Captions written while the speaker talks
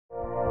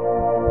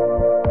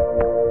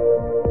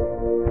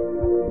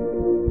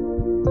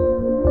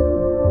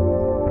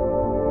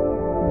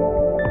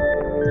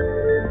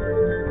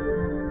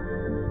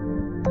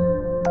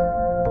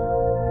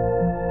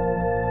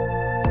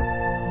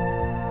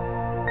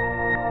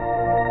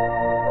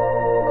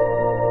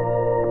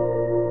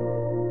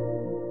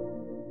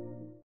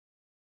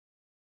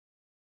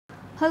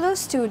Hello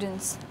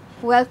students,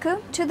 welcome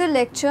to the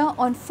lecture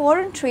on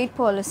foreign trade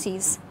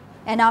policies,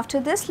 and after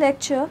this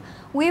lecture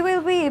we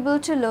will be able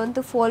to learn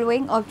the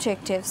following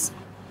objectives.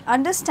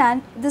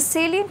 Understand the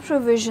salient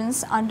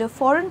provisions under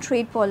Foreign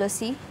Trade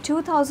Policy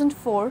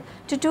 2004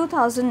 to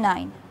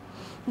 2009.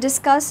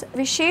 Discuss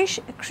Vishesh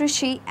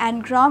Krishi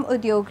and Gram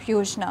Udyog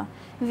Yojana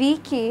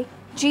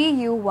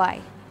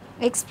VKGUY.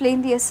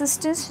 Explain the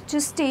assistance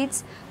to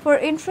states for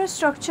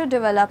infrastructure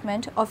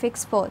development of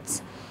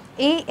exports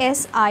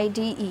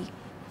ASIDE.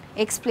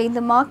 Explain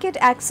the Market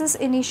Access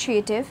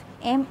Initiative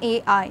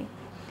MAI.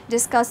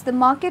 Discuss the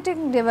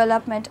Marketing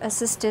Development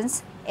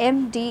Assistance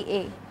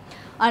MDA.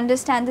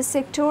 Understand the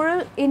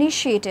sectoral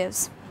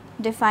initiatives.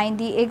 Define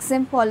the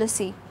EXIM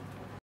policy.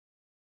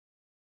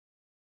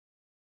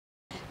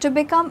 To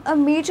become a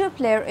major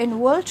player in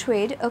world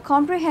trade, a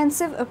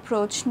comprehensive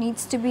approach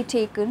needs to be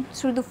taken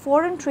through the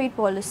foreign trade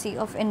policy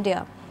of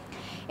India.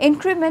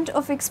 Increment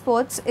of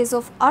exports is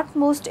of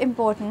utmost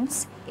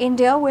importance.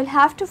 India will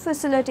have to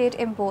facilitate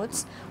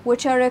imports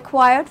which are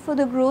required for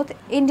the growth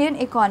Indian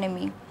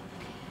economy.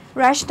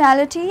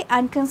 Rationality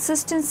and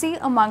consistency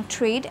among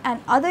trade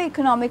and other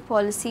economic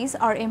policies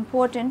are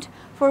important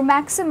for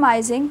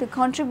maximizing the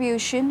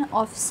contribution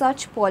of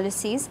such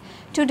policies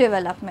to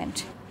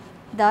development.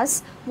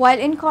 Thus, while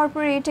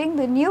incorporating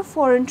the new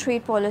foreign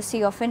trade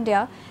policy of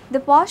India, the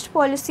past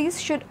policies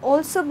should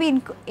also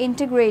be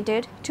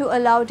integrated to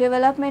allow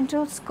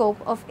developmental scope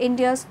of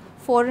India's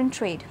foreign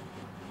trade.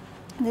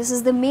 This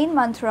is the main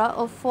mantra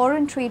of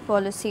foreign trade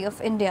policy of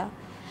India.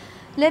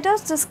 Let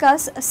us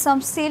discuss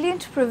some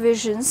salient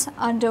provisions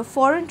under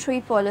Foreign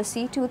Trade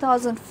Policy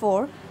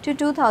 2004 to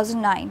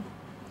 2009.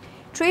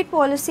 Trade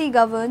policy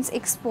governs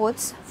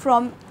exports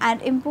from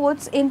and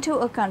imports into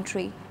a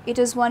country. It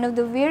is one of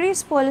the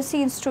various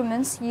policy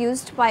instruments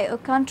used by a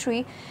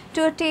country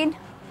to attain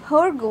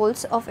her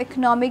goals of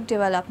economic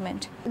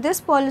development. This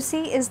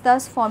policy is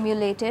thus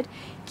formulated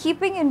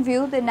keeping in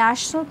view the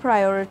national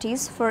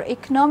priorities for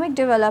economic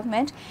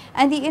development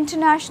and the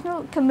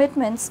international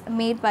commitments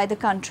made by the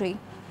country.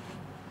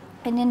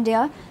 In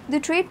India, the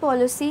trade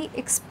policy,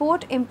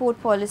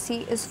 export-import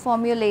policy is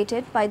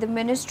formulated by the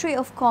Ministry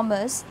of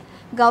Commerce,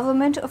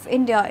 Government of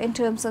India in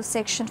terms of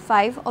Section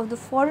 5 of the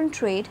Foreign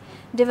Trade,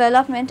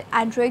 Development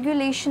and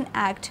Regulation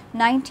Act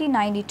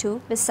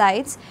 1992.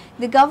 Besides,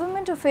 the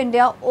Government of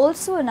India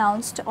also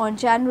announced on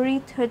January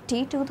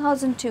 30,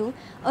 2002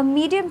 a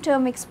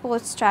medium-term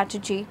export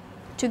strategy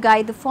to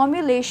guide the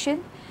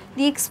formulation,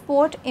 the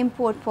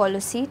export-import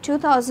policy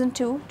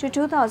 2002 to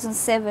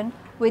 2007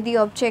 with the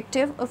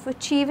objective of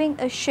achieving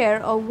a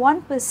share of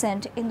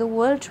 1% in the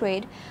world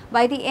trade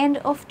by the end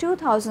of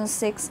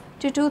 2006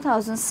 to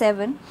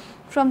 2007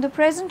 from the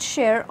present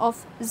share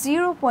of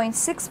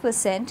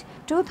 0.6%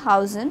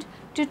 2000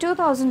 to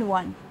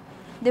 2001.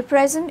 The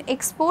present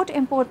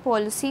export-import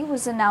policy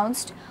was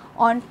announced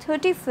on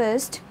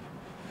 31st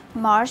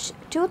March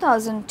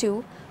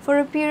 2002 for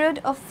a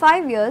period of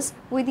 5 years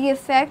with the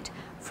effect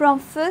from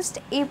 1st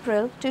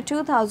April to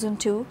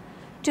 2002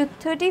 to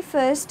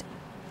 31st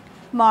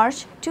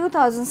March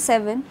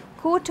 2007,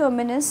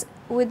 co-terminus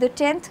with the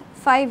 10th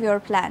 5-year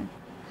plan.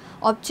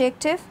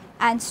 Objective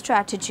and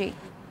strategy.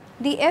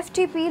 The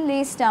FTP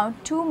lays down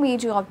two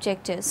major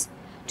objectives: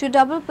 to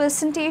double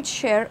percentage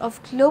share of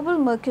global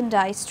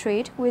merchandise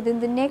trade within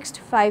the next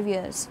 5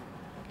 years,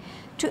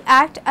 to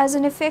act as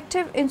an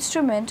effective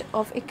instrument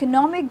of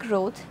economic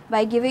growth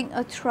by giving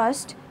a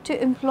thrust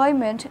to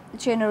employment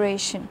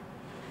generation.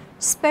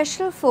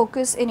 Special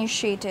focus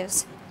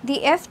initiatives.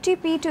 The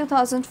FTP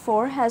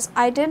 2004 has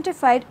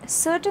identified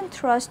certain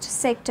thrust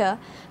sector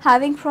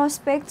having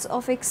prospects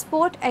of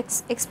export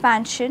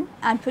expansion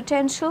and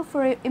potential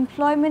for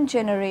employment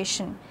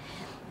generation.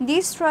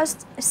 These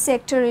thrust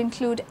sector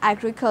include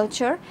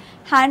agriculture,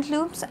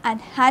 handlooms and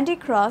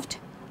handicraft,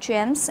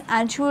 gems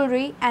and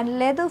jewelry and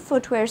leather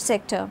footwear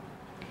sector.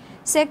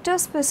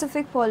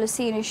 Sector-specific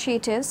policy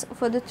initiatives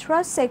for the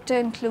thrust sector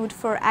include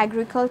for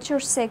agriculture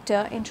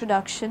sector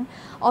introduction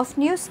of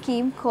new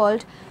scheme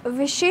called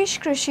Vishesh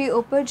Krishi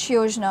Upaj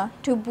Yojana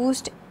to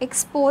boost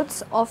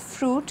exports of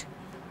fruit,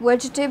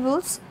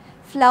 vegetables,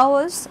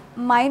 flowers,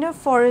 minor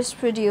forest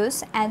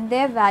produce and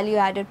their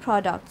value-added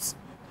products.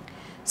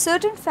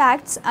 Certain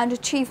facts and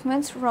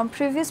achievements from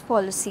previous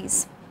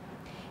policies.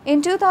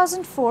 In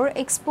 2004,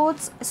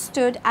 exports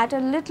stood at a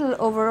little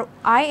over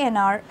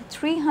INR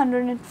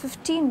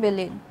 315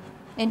 billion.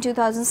 In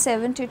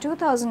 2007 to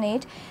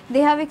 2008,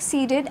 they have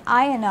exceeded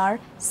INR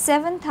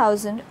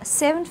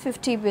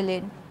 7,750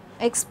 billion.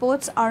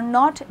 Exports are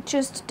not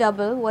just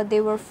double what they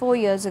were 4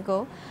 years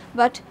ago,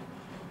 but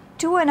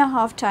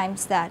 2.5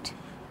 times that.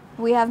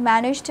 We have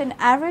managed an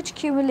average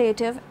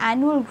cumulative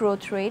annual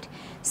growth rate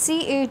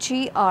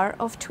CAGR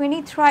of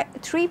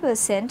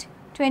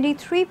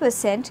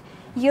 23%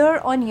 year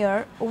on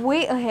year,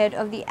 way ahead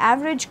of the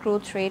average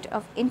growth rate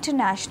of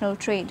international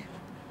trade.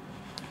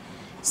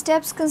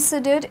 Steps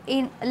considered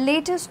in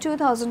latest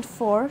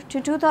 2004 to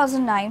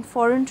 2009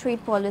 foreign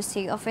trade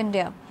policy of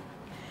India.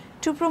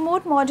 To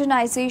promote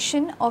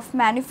modernization of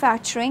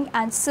manufacturing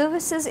and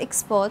services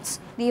exports,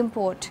 the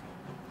import.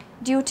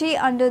 Duty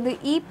under the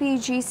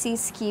EPGC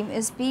scheme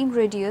is being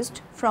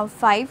reduced from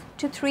 5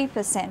 to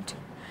 3%.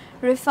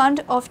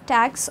 Refund of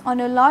tax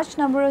on a large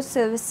number of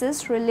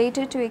services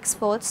related to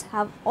exports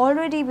have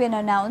already been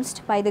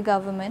announced by the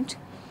government.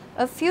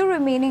 A few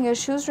remaining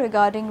issues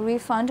regarding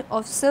refund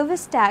of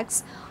service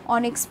tax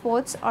on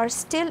exports are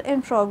still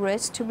in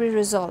progress to be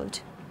resolved.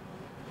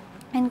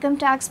 Income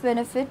tax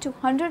benefit to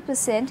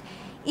 100%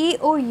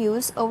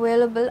 EOUs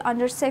available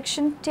under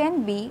Section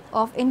 10B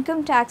of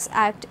Income Tax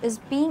Act is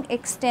being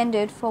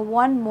extended for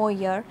one more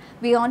year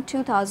beyond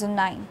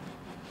 2009.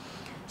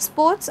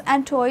 Sports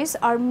and toys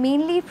are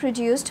mainly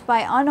produced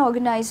by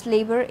unorganized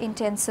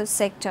labor-intensive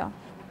sector.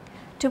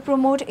 To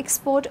promote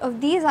export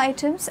of these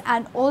items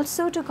and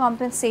also to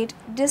compensate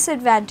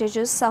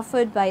disadvantages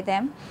suffered by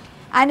them,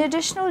 an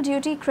additional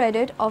duty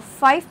credit of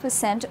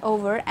 5%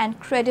 over and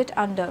credit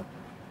under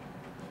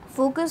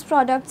focus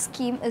product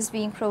scheme is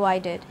being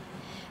provided.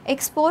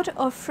 Export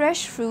of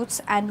fresh fruits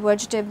and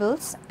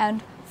vegetables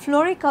and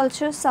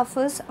floriculture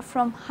suffers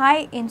from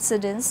high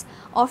incidence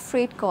of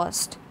freight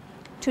cost.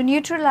 To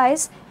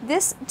neutralize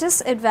this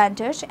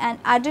disadvantage, an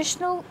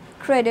additional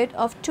credit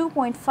of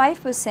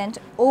 2.5%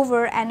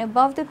 over and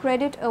above the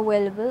credit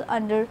available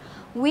under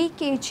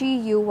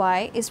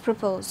VKGUY is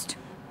proposed.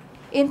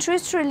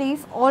 Interest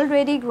relief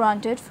already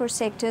granted for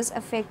sectors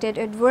affected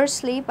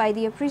adversely by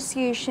the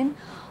appreciation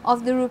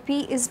of the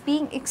rupee is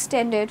being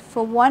extended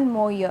for one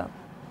more year.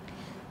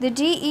 The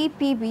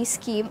DEPB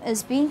scheme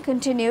is being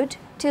continued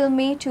till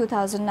May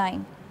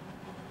 2009.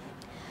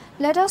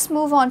 Let us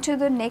move on to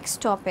the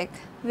next topic,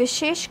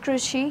 Vishesh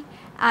Krishi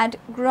and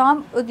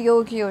Gram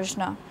Udyog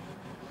Yojana.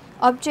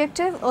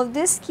 Objective of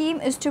this scheme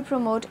is to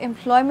promote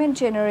employment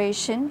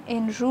generation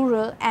in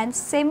rural and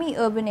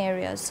semi-urban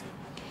areas.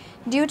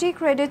 Duty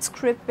credit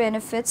scrip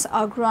benefits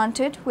are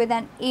granted with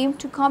an aim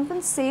to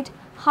compensate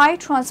high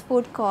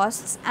transport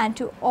costs and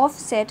to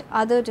offset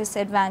other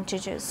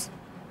disadvantages.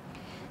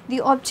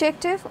 The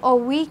objective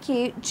of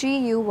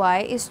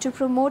VKGUY is to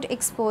promote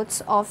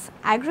exports of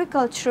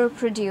agricultural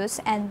produce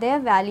and their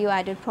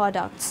value-added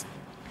products.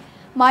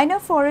 Minor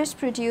forest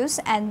produce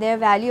and their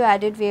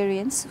value-added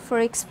variants for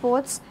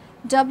exports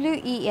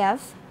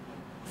WEF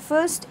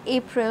 1st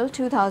April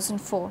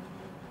 2004.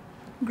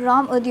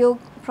 Gram Udyog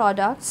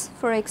products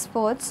for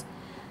exports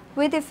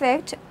with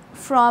effect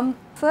from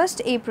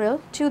 1st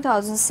April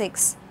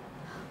 2006.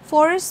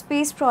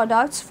 Forest-based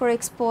products for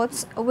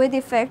exports with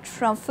effect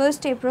from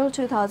 1st April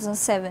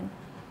 2007.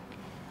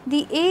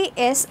 The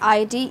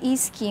ASIDE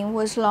scheme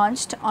was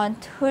launched on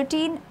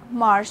 13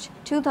 March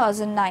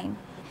 2009.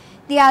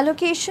 The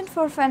allocation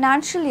for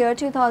financial year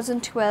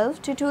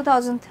 2012 to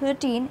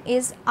 2013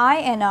 is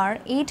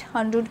INR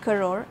 800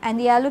 crore and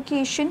the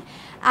allocation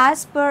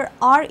as per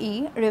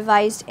RE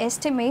revised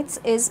estimates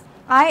is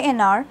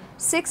INR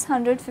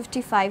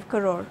 655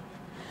 crore.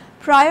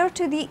 Prior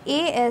to the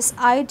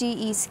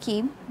ASIDE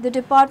scheme, the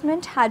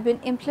department had been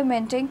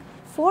implementing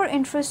 4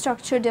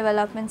 infrastructure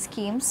development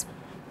schemes: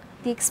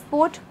 the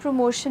Export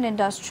Promotion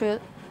Industrial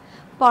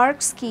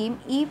Park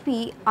Scheme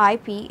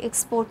EPIP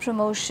Export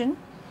Promotion,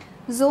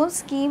 Zone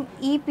Scheme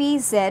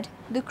EPZ,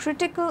 the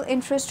Critical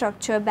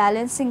Infrastructure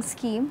Balancing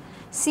Scheme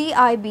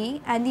CIB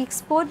and the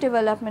Export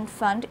Development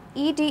Fund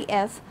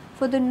EDF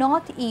for the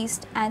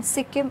Northeast and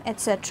Sikkim,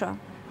 etc.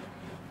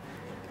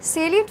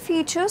 Salient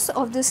features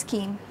of the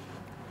scheme.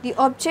 The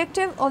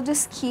objective of the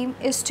scheme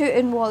is to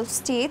involve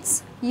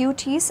states,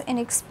 UTs in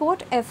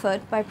export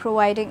effort by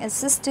providing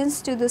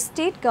assistance to the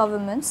state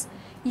governments,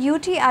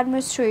 UT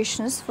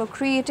administrations for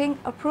creating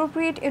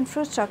appropriate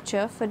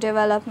infrastructure for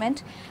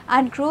development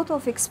and growth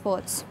of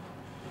exports.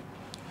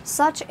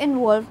 Such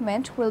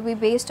involvement will be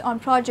based on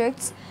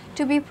projects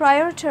to be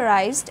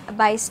prioritized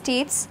by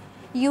states,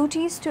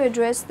 UTs to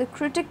address the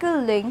critical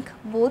link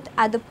both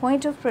at the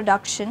point of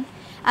production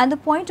and the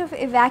point of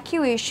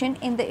evacuation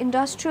in the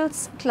industrial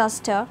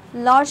cluster,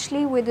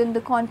 largely within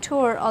the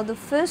contour of the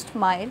first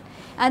mile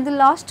and the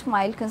last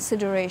mile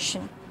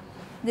consideration.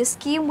 The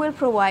scheme will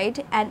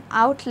provide an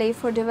outlay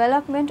for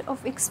development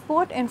of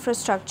export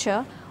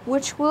infrastructure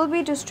which will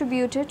be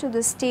distributed to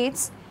the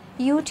states,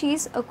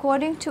 UTs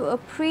according to a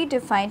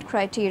predefined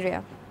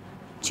criteria.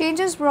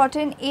 Changes brought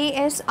in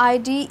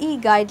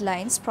ASIDE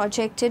guidelines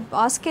projected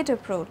basket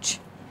approach.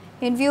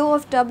 In view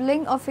of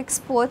doubling of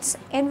exports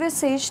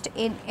envisaged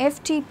in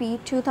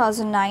FTP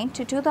 2009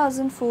 to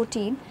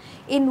 2014,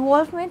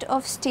 involvement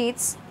of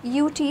states,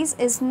 UTs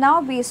is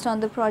now based on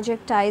the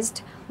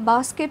projectized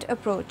basket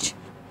approach.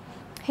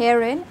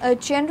 Herein, a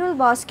general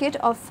basket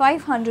of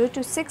 500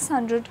 to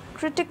 600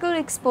 critical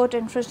export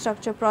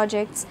infrastructure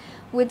projects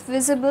with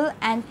visible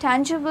and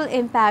tangible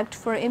impact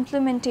for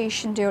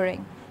implementation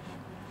during.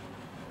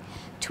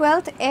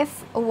 12th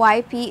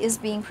FYP is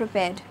being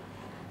prepared.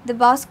 The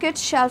basket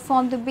shall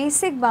form the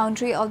basic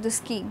boundary of the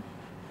scheme.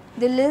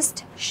 The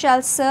list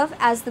shall serve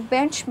as the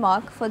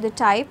benchmark for the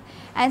type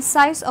and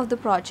size of the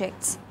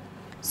projects.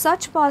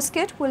 Such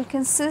basket will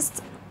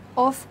consist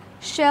of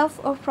shelf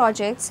of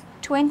projects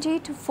 20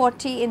 to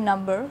 40 in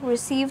number,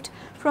 received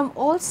from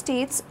all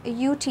states,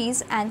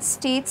 UTs and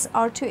states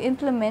are to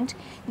implement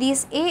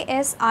these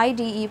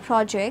ASIDE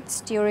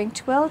projects during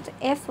 12th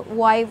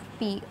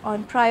FYP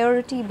on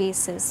priority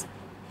basis.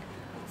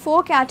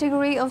 4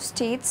 category of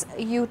states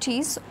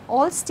UTs.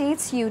 All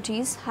states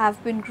UTs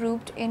have been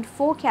grouped in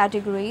 4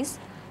 categories: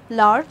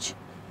 large,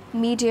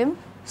 medium,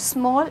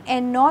 small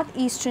and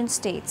northeastern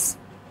states.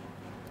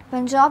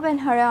 Punjab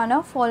and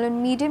Haryana fall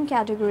in medium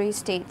category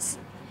states.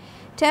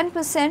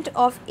 10%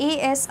 of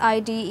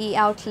ASIDE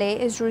outlay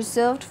is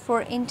reserved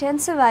for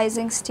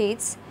intensivizing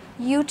states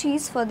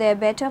UTs for their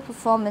better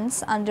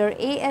performance under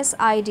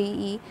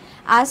ASIDE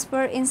as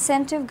per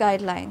incentive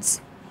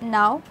guidelines.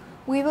 Now,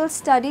 we will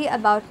study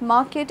about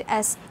Market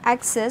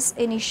Access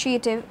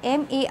Initiative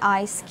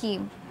MAI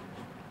scheme.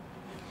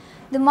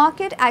 The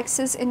Market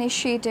Access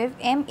Initiative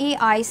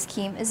MAI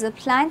scheme is a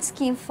planned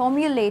scheme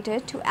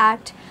formulated to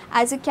act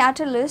as a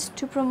catalyst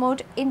to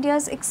promote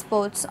India's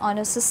exports on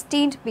a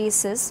sustained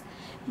basis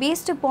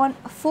based upon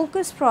a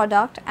focused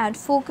product and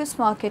focused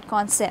market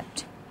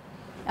concept.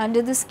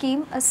 Under the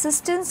scheme,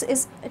 assistance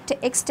is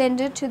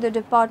extended to the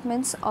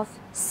departments of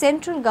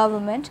central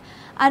government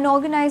and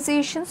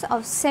organizations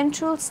of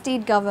central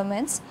state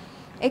governments,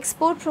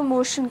 export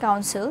promotion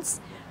councils,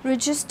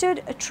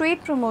 registered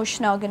trade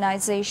promotion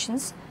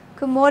organizations,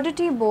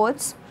 commodity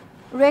boards,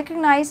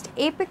 recognized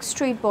apex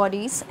trade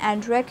bodies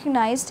and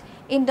recognized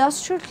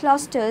industrial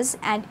clusters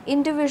and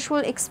individual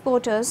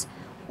exporters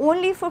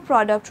only for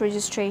product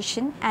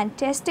registration and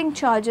testing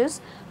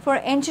charges for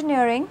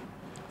engineering,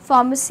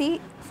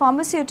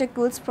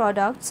 pharmaceuticals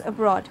products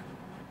abroad.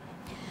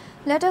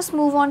 Let us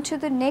move on to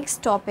the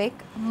next topic,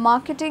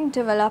 marketing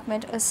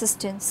development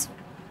assistance.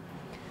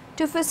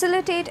 To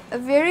facilitate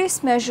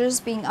various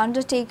measures being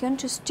undertaken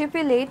to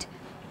stimulate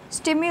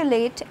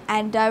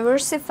and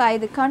diversify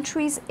the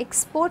country's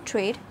export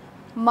trade,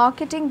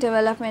 Marketing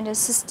Development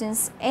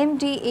Assistance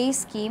MDA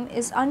scheme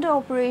is under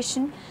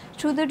operation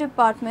through the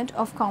Department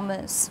of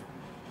Commerce.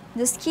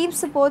 The scheme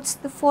supports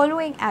the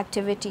following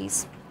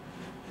activities: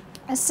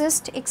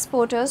 assist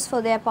exporters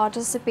for their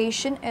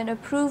participation in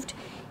approved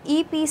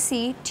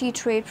EPC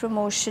T-trade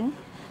promotion,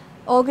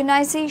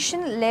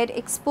 organization-led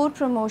export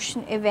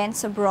promotion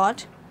events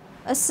abroad,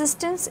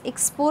 assistance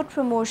Export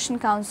Promotion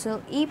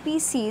Council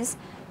EPCs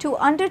to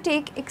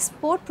undertake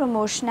export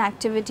promotion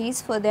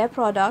activities for their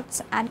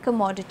products and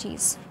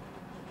commodities.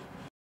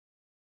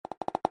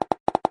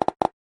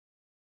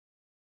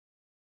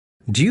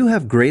 Do you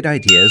have great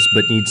ideas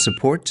but need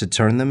support to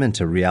turn them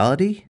into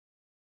reality?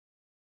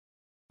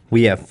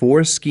 We have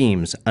 4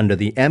 schemes under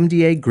the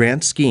MDA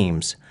grant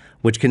schemes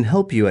which can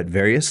help you at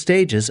various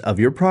stages of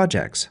your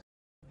projects.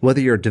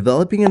 Whether you're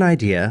developing an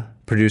idea,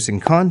 producing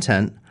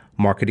content,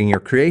 marketing your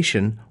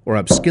creation, or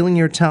upskilling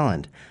your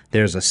talent,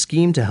 there's a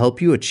scheme to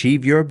help you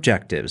achieve your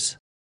objectives.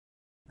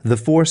 The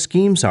 4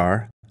 schemes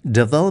are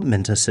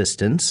Development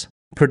Assistance,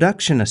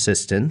 Production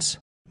Assistance,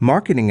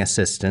 Marketing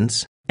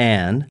Assistance,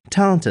 and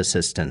Talent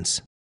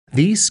Assistance.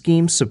 These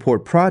schemes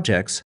support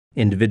projects,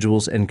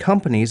 individuals, and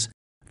companies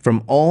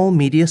from all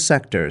media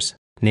sectors,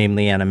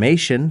 namely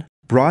animation,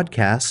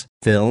 broadcast,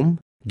 film,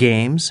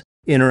 games,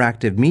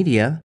 interactive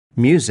media,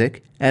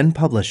 music, and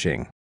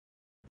publishing.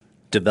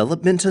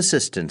 Development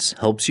Assistance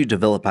helps you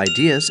develop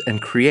ideas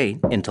and create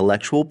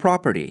intellectual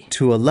property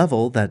to a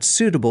level that's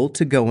suitable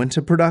to go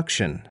into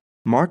production.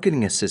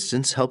 Marketing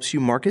Assistance helps you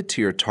market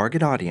to your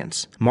target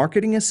audience.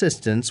 Marketing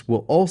Assistance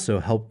will also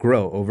help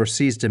grow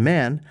overseas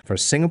demand for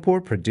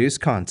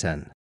Singapore-produced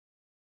content.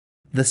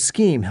 The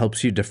scheme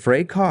helps you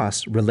defray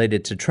costs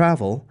related to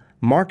travel,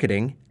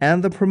 marketing,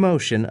 and the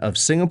promotion of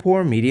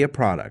Singapore media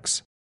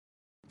products.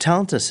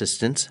 Talent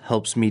Assistance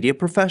helps media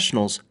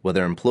professionals,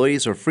 whether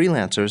employees or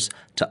freelancers,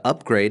 to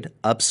upgrade,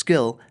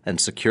 upskill, and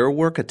secure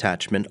work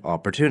attachment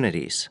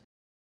opportunities.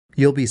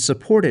 You'll be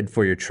supported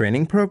for your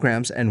training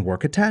programs and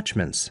work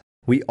attachments.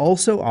 We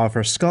also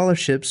offer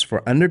scholarships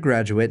for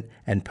undergraduate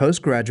and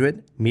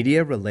postgraduate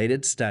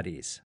media-related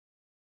studies.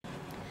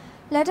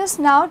 Let us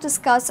now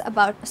discuss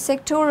about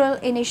sectoral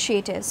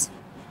initiatives.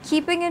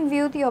 Keeping in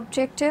view the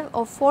objective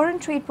of foreign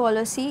trade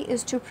policy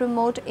is to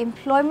promote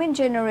employment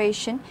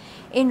generation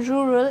in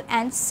rural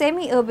and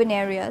semi-urban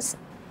areas.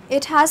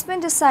 It has been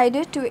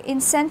decided to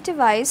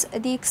incentivize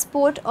the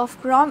export of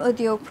Gram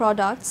Udyog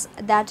products,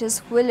 that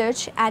is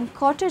village and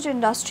cottage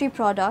industry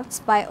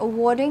products, by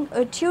awarding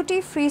a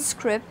duty-free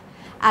scrip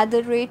at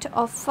the rate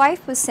of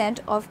 5%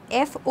 of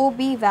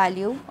FOB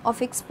value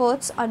of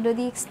exports under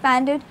the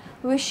expanded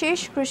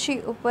Vishesh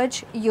Krishi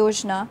Upaj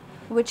Yojana,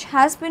 which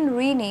has been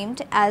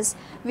renamed as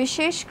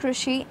Vishesh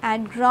Krishi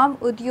and Gram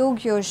Udyog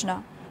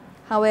Yojana.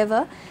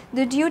 However,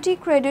 the duty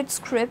credit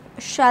scrip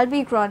shall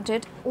be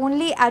granted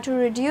only at a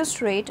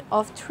reduced rate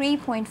of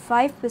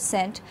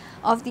 3.5%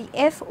 of the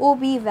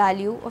FOB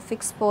value of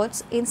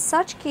exports in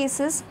such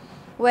cases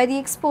where the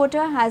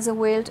exporter has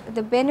availed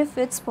the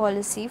benefits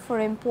policy for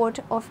import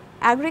of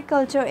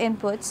agriculture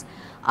inputs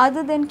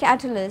other than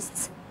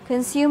catalysts,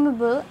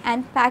 consumable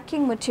and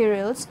packing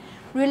materials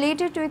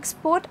related to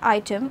export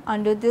item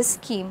under this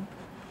scheme.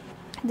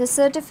 The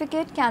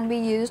certificate can be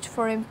used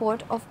for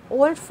import of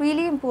all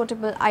freely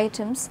importable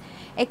items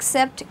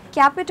except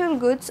capital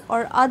goods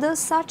or other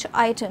such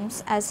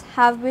items as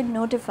have been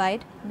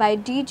notified by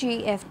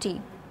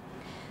DGFT.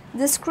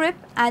 The scrip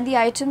and the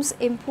items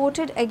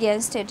imported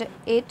against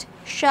it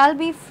shall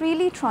be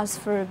freely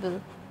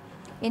transferable.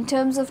 In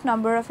terms of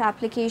number of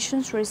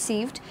applications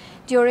received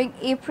during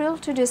April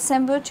to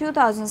December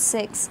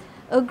 2006,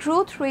 a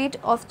growth rate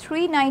of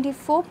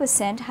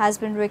 394% has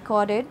been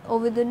recorded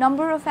over the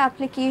number of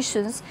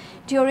applications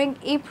during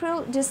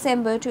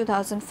April-December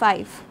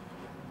 2005.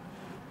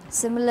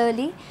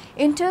 Similarly,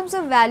 in terms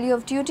of value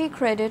of duty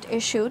credit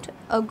issued,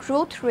 a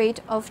growth rate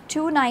of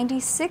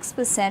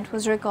 296%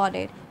 was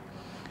recorded.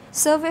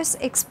 Service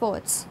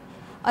exports.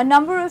 A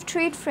number of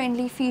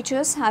trade-friendly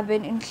features have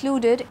been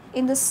included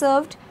in the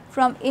Served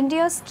from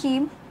India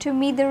scheme to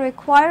meet the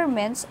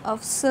requirements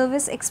of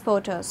service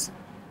exporters.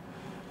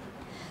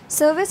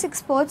 Service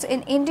exports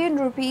in Indian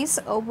rupees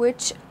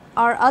which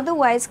are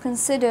otherwise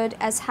considered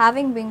as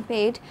having been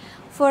paid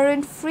for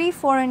in free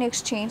foreign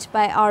exchange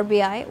by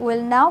RBI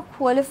will now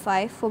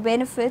qualify for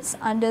benefits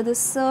under the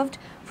Served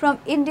from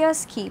India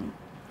scheme.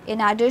 In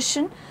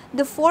addition,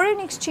 the foreign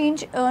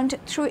exchange earned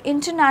through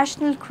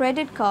international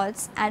credit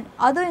cards and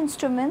other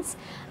instruments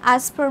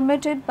as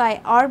permitted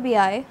by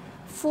RBI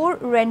for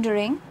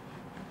rendering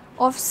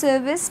of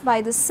service by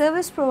the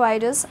service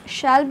providers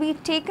shall be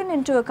taken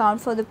into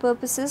account for the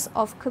purposes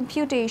of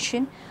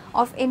computation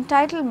of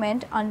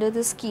entitlement under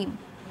the scheme.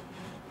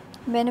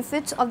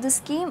 Benefits of the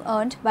scheme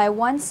earned by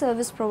one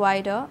service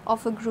provider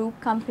of a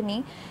group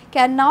company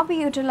can now be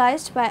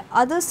utilized by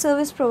other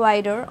service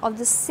provider of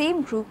the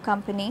same group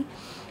company,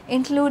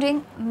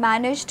 including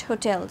managed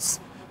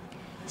hotels.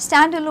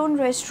 Standalone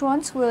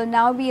restaurants will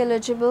now be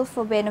eligible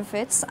for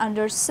benefits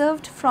under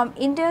Served from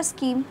India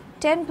scheme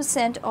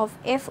 10% of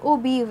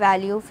FOB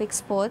value of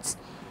exports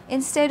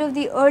instead of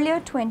the earlier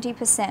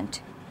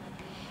 20%.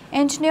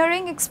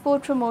 Engineering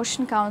Export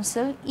Promotion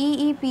Council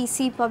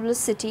EEPC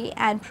publicity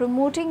and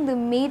promoting the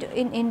Made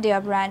in India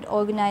brand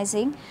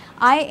organizing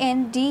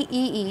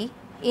INDEE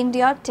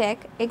India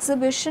Tech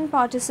exhibition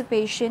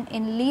participation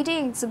in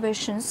leading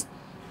exhibitions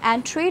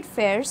and trade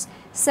fairs,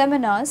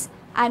 seminars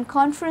and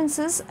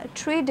conferences,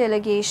 trade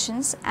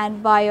delegations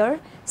and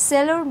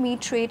buyer-seller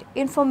meet trade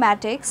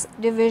informatics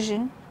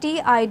division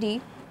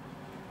TID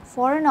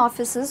foreign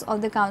offices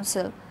of the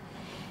Council.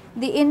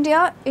 The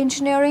India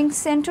Engineering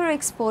Centre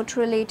export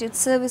related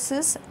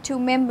services to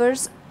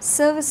members,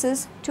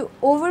 services to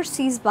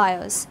overseas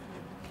buyers.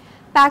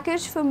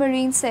 Package for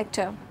marine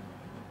sector.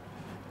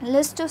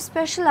 List of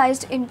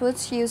specialized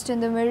inputs used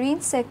in the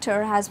marine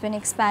sector has been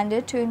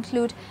expanded to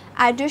include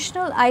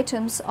additional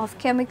items of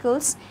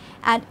chemicals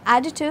and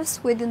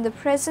additives within the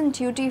present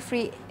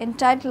duty-free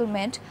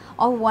entitlement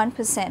of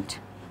 1%.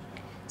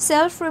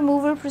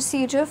 Self-removal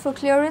procedure for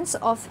clearance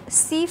of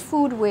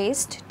seafood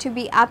waste to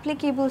be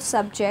applicable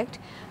subject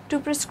to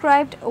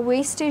prescribed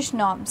wastage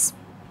norms.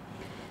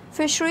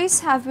 Fisheries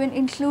have been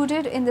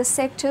included in the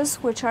sectors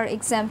which are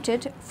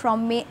exempted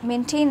from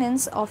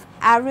maintenance of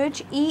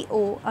average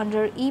EO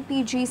under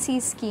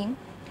EPGC scheme,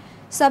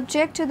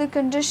 subject to the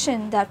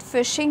condition that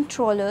fishing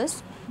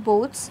trawlers,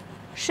 boats,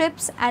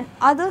 ships and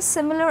other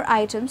similar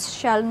items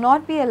shall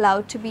not be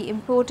allowed to be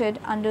imported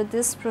under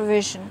this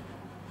provision.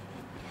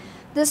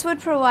 This would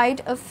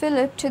provide a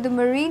fillip to the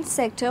marine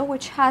sector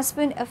which has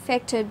been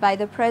affected by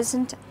the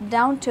present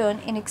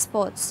downturn in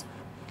exports.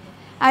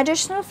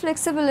 Additional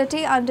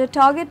flexibility under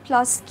Target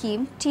Plus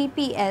scheme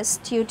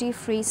TPS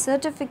duty-free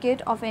certificate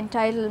of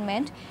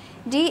entitlement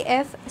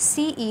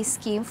DFCE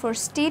scheme for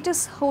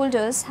status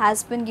holders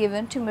has been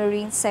given to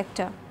marine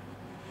sector.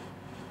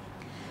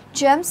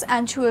 Gems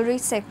and jewelry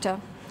sector.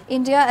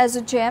 India as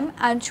a gem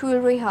and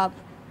jewelry hub.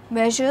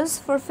 Measures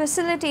for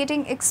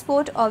facilitating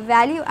export of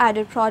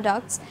value-added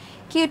products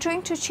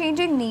catering to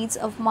changing needs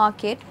of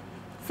market,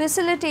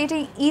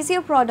 facilitating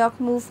easier product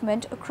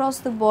movement across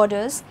the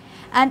borders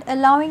and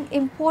allowing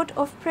import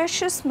of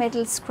precious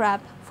metal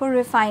scrap for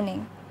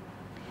refining.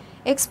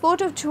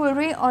 Export of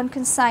jewelry on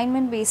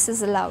consignment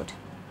basis allowed.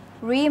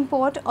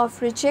 Re-import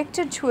of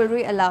rejected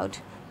jewelry allowed.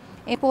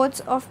 Imports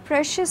of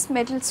precious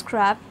metal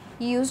scrap,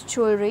 used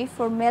jewelry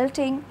for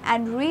melting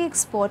and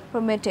re-export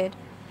permitted.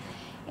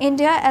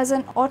 India as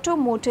an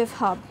automotive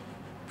hub.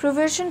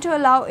 Provision to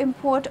allow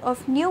import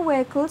of new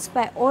vehicles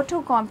by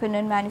auto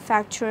component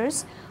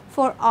manufacturers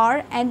for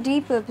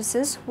R&D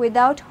purposes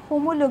without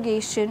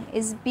homologation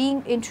is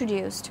being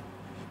introduced.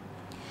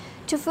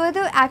 To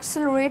further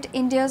accelerate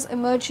India's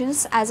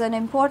emergence as an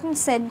important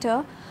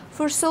center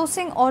for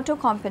sourcing auto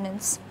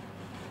components,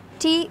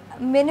 T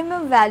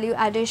minimum value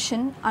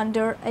addition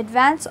under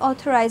Advance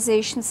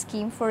Authorization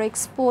Scheme for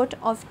export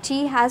of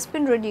tea has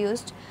been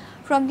reduced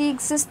from the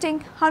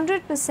existing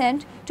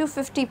 100% to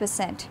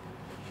 50%.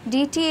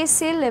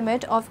 DTAC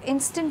limit of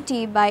instant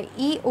tea by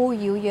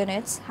EOU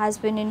units has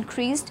been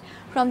increased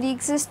from the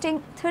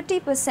existing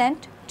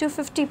 30% to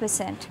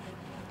 50%.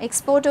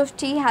 Export of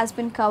tea has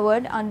been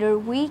covered under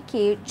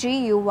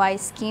VKGUY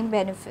scheme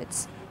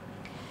benefits.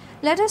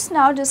 Let us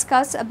now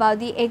discuss about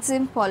the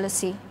EXIM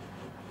policy.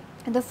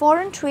 The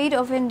foreign trade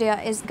of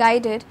India is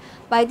guided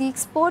by the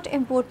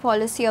export-import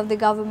policy of the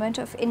Government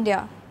of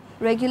India,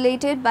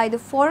 regulated by the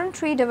Foreign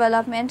Trade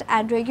Development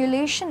and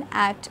Regulation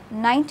Act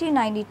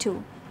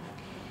 1992.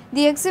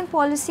 The EXIM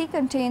policy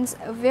contains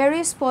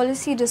various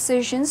policy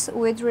decisions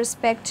with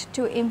respect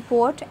to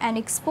import and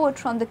export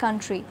from the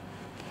country.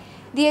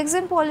 The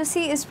EXIM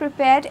policy is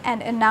prepared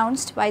and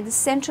announced by the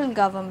central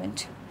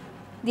government.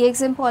 The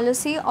EXIM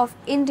policy of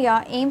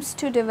India aims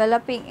to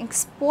developing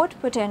export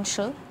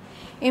potential,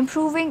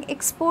 improving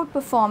export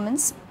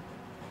performance,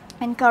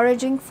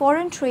 encouraging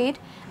foreign trade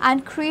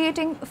and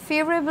creating a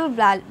favorable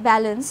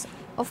balance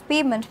of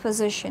payment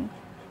position.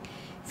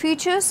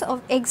 Features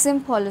of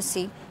EXIM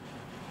policy.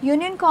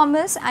 Union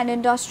Commerce and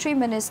Industry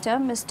Minister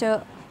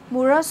Mr.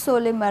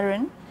 Murasole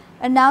Maran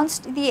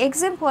announced the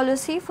EXIM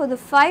policy for the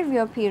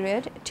 5-year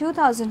period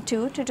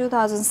 2002 to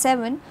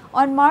 2007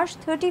 on March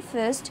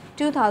 31,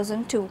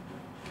 2002.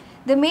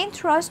 The main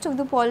thrust of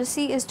the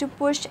policy is to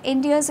push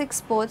India's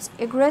exports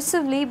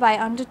aggressively by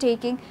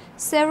undertaking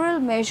several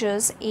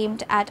measures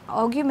aimed at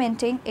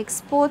augmenting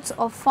exports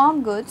of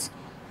farm goods,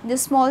 the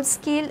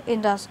small-scale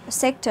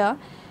sector,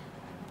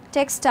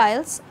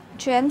 textiles,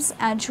 gems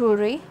and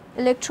jewelry,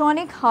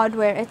 electronic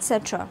hardware,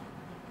 etc.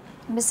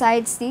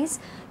 Besides these,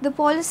 the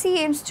policy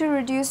aims to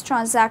reduce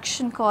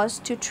transaction costs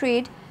to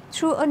trade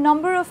through a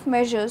number of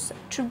measures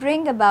to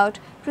bring about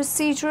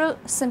procedural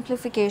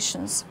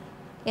simplifications.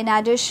 In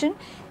addition,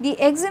 the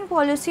EXIM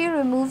policy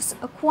removes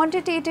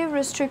quantitative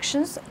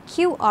restrictions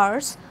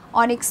QRs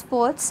on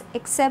exports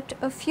except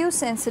a few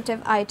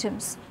sensitive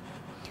items.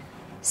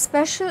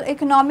 Special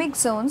Economic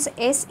Zones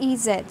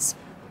SEZs.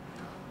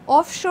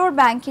 Offshore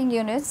banking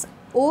units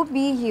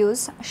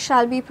OBUs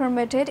shall be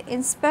permitted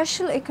in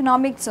Special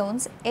Economic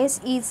Zones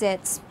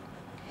SEZs.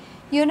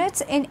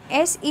 Units in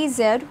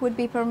SEZ would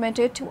be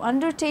permitted to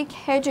undertake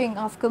hedging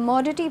of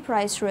commodity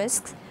price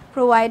risks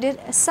provided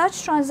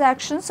such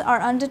transactions are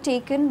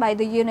undertaken by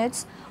the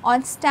units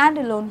on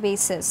standalone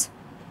basis.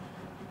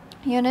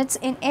 Units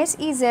in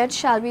SEZ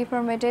shall be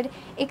permitted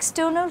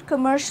external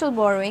commercial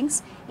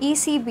borrowings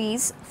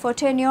ECBs for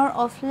tenure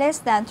of less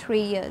than 3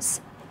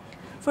 years.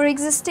 For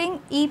existing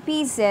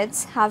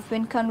EPZs have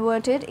been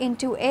converted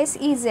into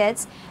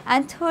SEZs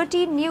and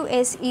 30 new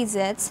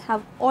SEZs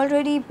have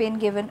already been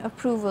given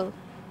approval.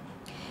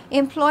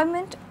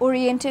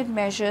 Employment-oriented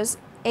measures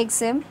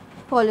EXIM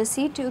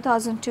policy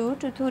 2002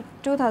 to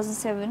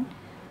 2007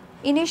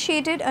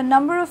 initiated a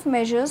number of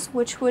measures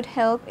which would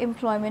help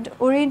employment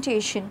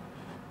orientation.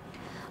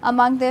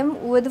 Among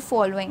them were the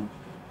following: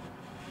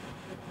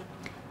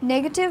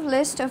 negative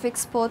list of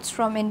exports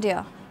from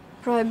India,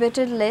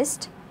 prohibited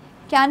list,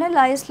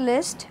 canalized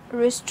list,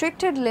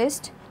 restricted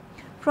list,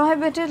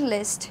 prohibited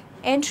list,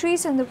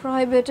 entries in the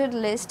prohibited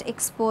list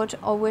export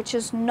of which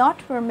is not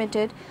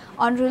permitted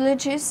on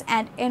religious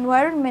and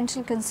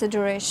environmental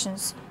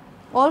considerations.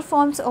 All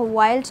forms of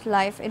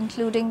wildlife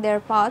including their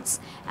parts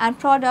and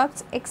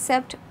products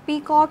except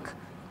peacock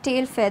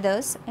tail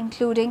feathers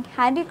including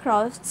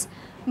handicrafts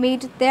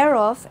made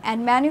thereof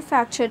and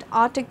manufactured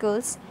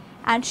articles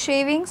and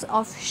shavings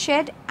of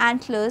shed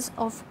antlers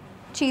of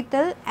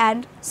cheetal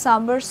and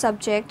sambar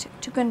subject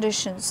to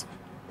conditions.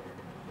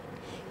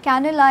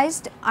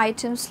 Canalized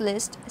items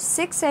list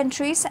 6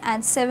 entries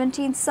and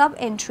 17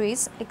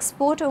 sub-entries,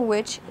 export of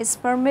which is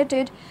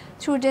permitted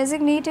through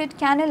designated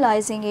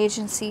canalizing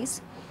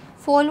agencies,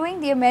 following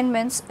the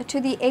amendments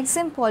to the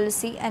EXIM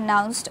policy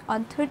announced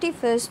on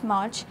 31st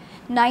March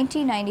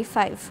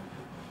 1995.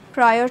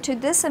 Prior to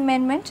this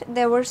amendment,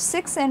 there were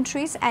 6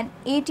 entries and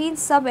 18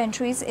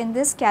 sub-entries in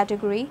this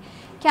category.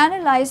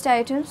 Canalized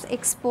items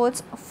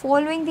exports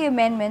following the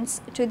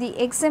amendments to the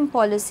EXIM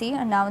policy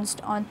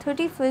announced on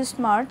 31st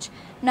March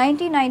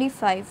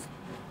 1995.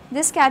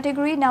 This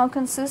category now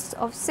consists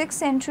of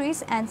 6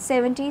 entries and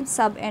 17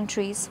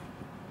 sub-entries.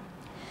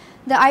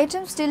 The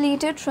items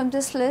deleted from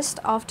this list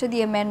after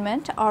the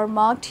amendment are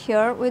marked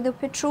here with the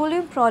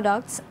petroleum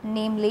products,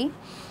 namely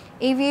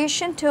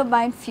aviation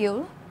turbine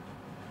fuel,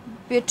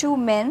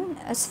 bitumen,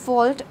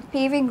 asphalt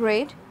paving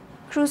grade,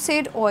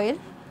 crusade oil,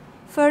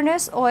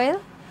 furnace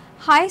oil,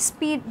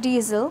 high-speed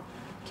diesel,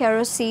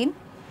 kerosene,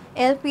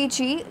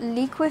 LPG,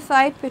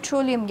 liquefied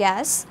petroleum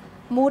gas,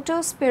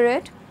 motor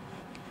spirit,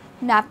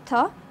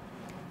 naphtha,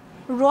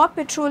 raw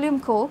petroleum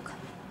coke,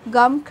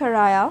 gum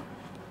karaya,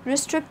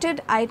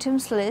 restricted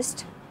items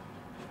list,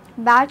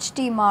 batch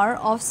DMAR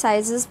of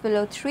sizes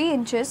below 3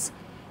 inches,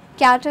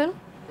 cattle,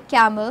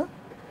 camel,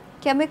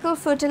 chemical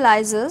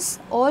fertilizers,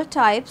 all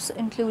types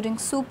including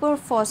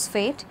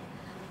superphosphate,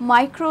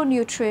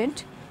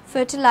 micronutrient,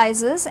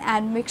 fertilizers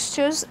and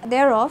mixtures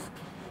thereof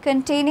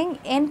containing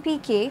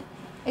NPK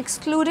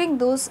excluding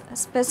those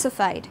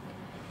specified,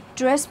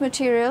 dress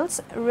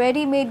materials,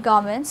 ready-made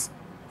garments,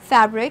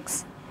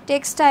 fabrics,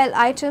 textile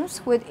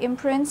items with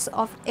imprints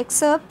of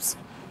excerpts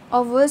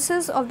of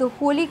verses of the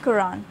Holy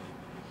Quran,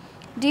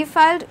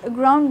 defiled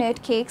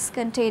groundnut cakes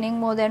containing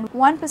more than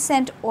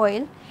 1%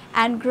 oil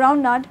and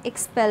groundnut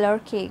expeller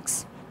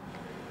cakes,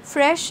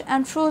 fresh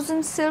and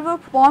frozen silver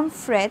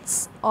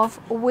pomfrets of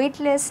weight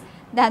less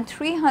than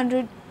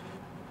 300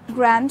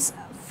 grams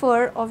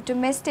fur of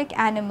domestic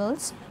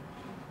animals,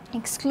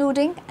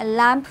 excluding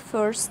lamb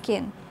fur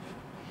skin.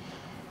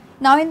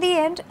 Now in the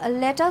end,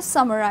 let us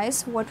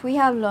summarize what we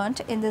have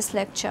learnt in this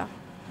lecture.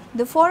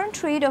 The foreign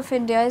trade of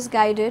India is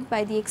guided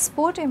by the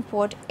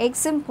export-import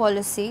exempt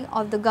policy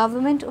of the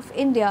Government of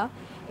India.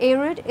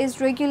 AIRED is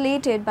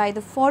regulated by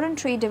the Foreign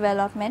Trade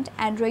Development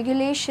and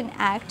Regulation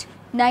Act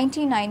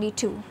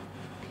 1992.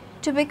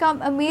 To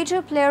become a major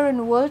player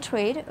in world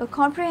trade, a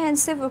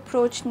comprehensive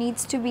approach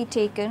needs to be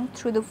taken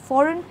through the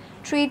foreign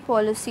trade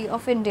policy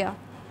of India.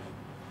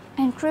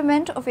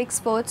 Increment of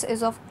exports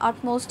is of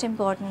utmost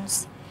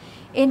importance.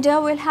 India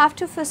will have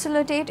to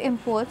facilitate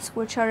imports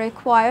which are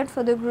required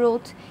for the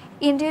growth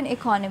Indian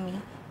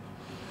economy.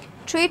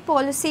 Trade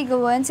policy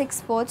governs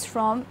exports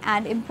from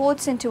and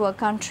imports into a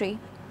country.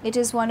 It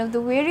is one of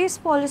the various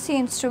policy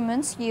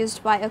instruments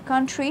used by a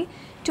country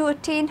to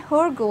attain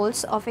her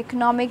goals of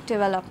economic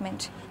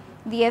development.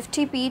 The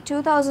FTP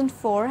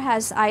 2004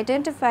 has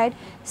identified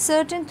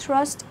certain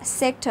thrust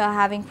sector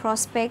having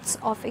prospects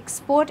of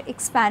export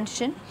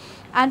expansion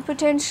and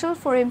potential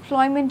for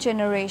employment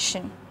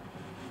generation.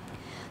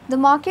 The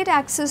Market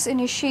Access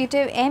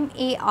Initiative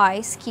MAI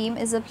scheme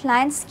is a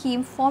planned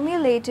scheme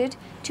formulated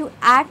to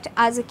act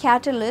as a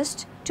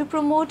catalyst to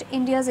promote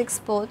India's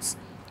exports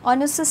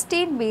on a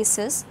sustained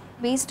basis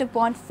based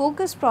upon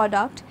focused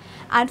product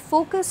and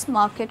focused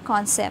market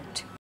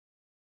concept.